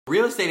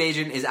Real estate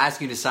agent is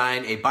asking you to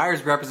sign a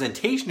buyer's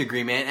representation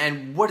agreement,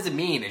 and what does it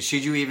mean? And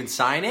should you even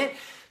sign it?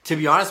 To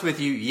be honest with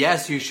you,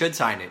 yes, you should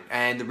sign it.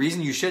 And the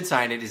reason you should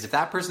sign it is if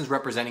that person's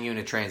representing you in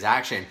a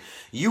transaction,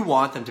 you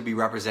want them to be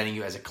representing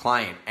you as a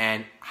client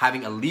and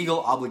having a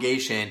legal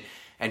obligation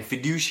and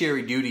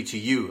fiduciary duty to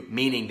you,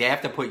 meaning they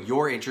have to put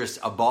your interests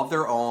above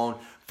their own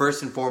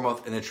first and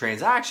foremost in the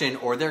transaction,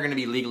 or they're going to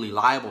be legally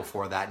liable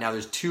for that. Now,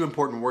 there's two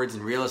important words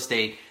in real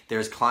estate.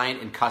 There's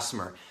client and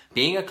customer.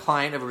 Being a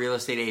client of a real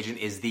estate agent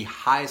is the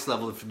highest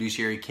level of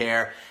fiduciary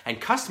care, and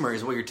customer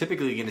is what you're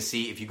typically going to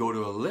see if you go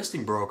to a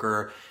listing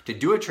broker to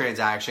do a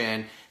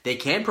transaction. They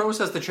can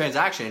process the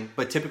transaction,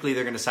 but typically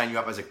they're going to sign you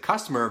up as a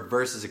customer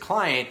versus a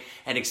client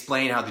and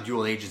explain how the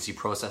dual agency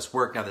process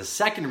works. Now, the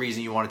second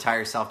reason you want to tie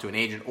yourself to an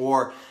agent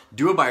or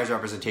do a buyer's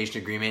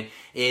representation agreement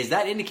is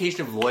that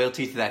indication of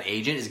loyalty to that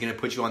agent is going to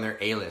put you on their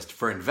A-list.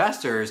 For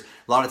investors,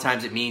 a lot of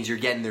times it means you're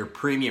getting their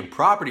premium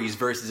properties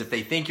versus if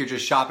they think you're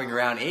just shopping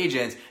around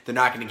agents, they're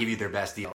not going to give you their best deal.